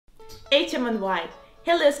HMNY,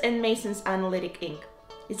 Helios and Mason's Analytic Inc.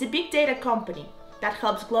 is a big data company that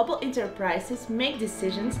helps global enterprises make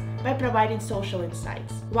decisions by providing social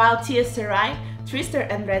insights. While TSRI,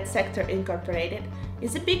 Tristar and Red Sector Incorporated,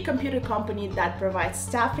 is a big computer company that provides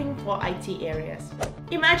staffing for IT areas.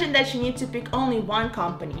 Imagine that you need to pick only one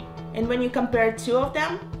company, and when you compare two of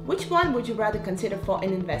them, which one would you rather consider for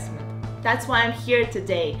an investment? That's why I'm here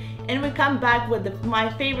today, and we come back with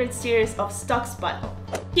my favorite series of Stocks Battle.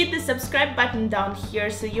 Hit the subscribe button down here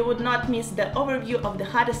so you would not miss the overview of the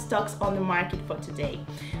hottest stocks on the market for today.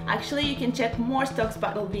 Actually, you can check more Stocks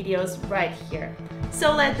Battle videos right here.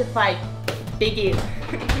 So let the fight begin!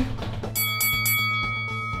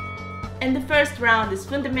 And the first round is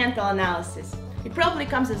fundamental analysis. It probably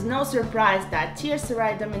comes as no surprise that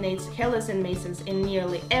TSRI dominates Helios and Mason's in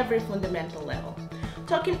nearly every fundamental level.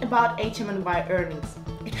 Talking about HMNY earnings,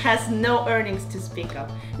 it has no earnings to speak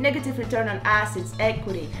of, negative return on assets,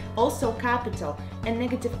 equity, also capital, and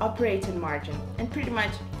negative operating margin, and pretty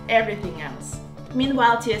much everything else.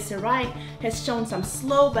 Meanwhile, TSRI has shown some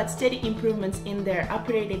slow but steady improvements in their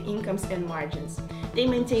operating incomes and margins. They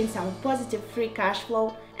maintain some positive free cash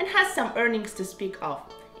flow and has some earnings to speak of.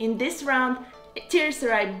 In this round,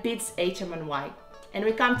 TSRI beats HMNY. And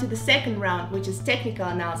we come to the second round, which is technical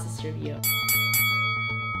analysis review.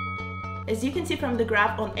 As you can see from the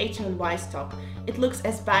graph on HMNY stock, it looks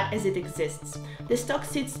as bad as it exists. The stock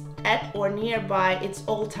sits at or nearby its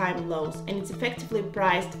all-time lows, and it's effectively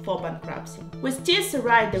priced for bankruptcy. With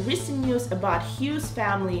TSRI, the recent news about Hughes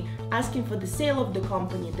family asking for the sale of the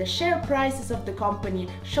company, the share prices of the company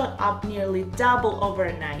shot up nearly double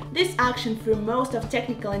overnight. This action threw most of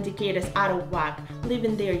technical indicators out of whack,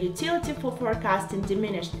 leaving their utility for forecasting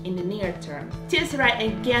diminished in the near term.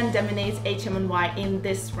 TSRI again dominates HMNY in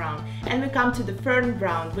this round, and we come to the third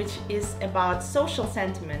round, which is about social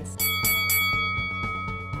sentiments.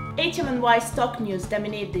 HMNY stock news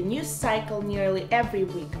dominate the news cycle nearly every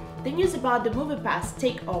week. The news about the MoviePass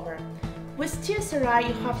takeover. With TSRI,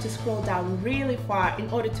 you have to scroll down really far in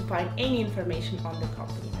order to find any information on the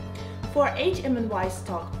company. For HMNY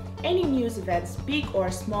stock, any news events, big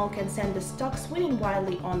or small, can send the stock swinging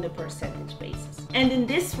wildly on the percentage basis. And in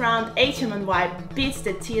this round, HMNY beats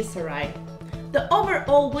the TSRI. The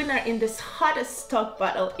overall winner in this hottest stock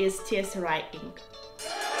battle is TSRI Inc.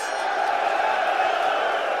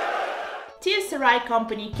 TSRI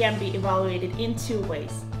company can be evaluated in two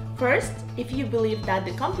ways. First, if you believe that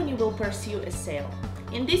the company will pursue a sale.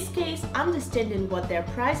 In this case, understanding what their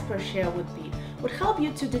price per share would be would help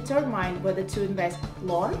you to determine whether to invest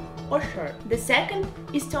long or short. The second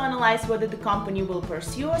is to analyze whether the company will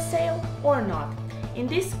pursue a sale or not. In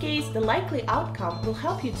this case, the likely outcome will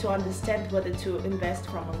help you to understand whether to invest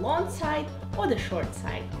from a long side or the short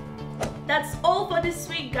side. That's all for this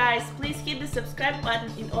week, guys. Please hit the subscribe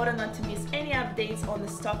button in order not to miss any updates on the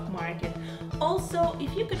stock market. Also,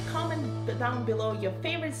 if you could comment down below your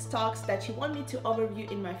favorite stocks that you want me to overview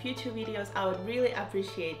in my future videos, I would really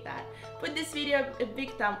appreciate that. Put this video a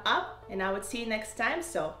big thumb up, and I would see you next time,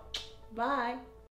 so bye!